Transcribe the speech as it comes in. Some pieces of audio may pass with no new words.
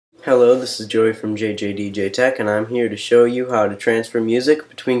Hello, this is Joey from JJDJTech, and I'm here to show you how to transfer music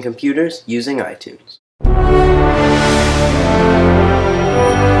between computers using iTunes.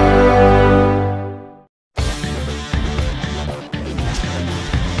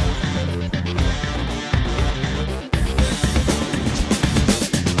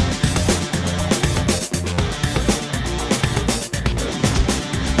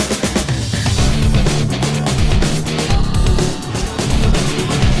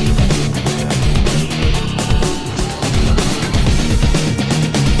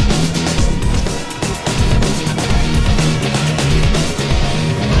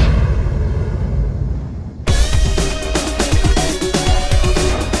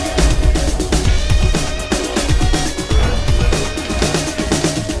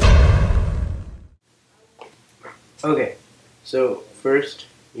 Okay, so first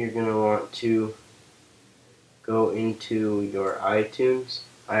you're going to want to go into your iTunes.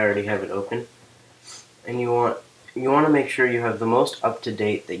 I already have it open. And you want to make sure you have the most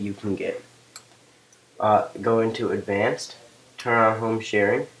up-to-date that you can get. Go into Advanced, turn on Home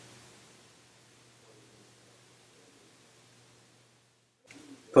Sharing.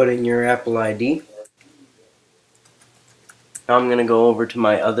 Put in your Apple ID. Now I'm going to go over to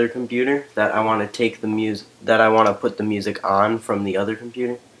my other computer that I want to take the music, that I want to put the music on from the other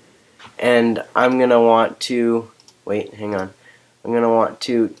computer. And I'm going to want to, hang on. I'm going to want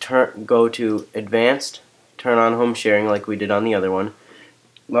to go to Advanced, turn on Home Sharing like we did on the other one.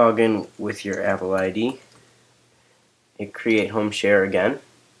 Log in with your Apple ID. Hit Create Home Share again.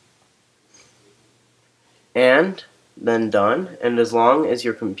 And then done. And as long as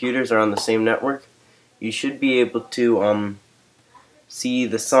your computers are on the same network, you should be able to see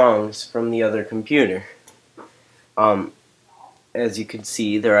the songs from the other computer. As you can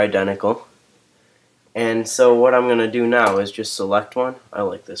see, they're identical. And so what I'm going to do now is just select one. I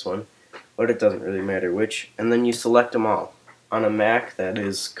like this one, but it doesn't really matter which. And then you select them all. On a Mac, that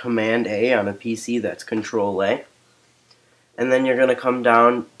is Command A. On a PC, that's Control A. And then you're going to come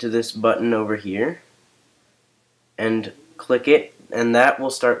down to this button over here and click it, and that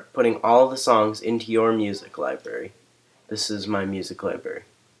will start putting all the songs into your music library. This is my music library.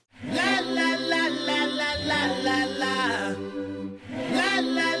 La, la, la, la, la, la, la.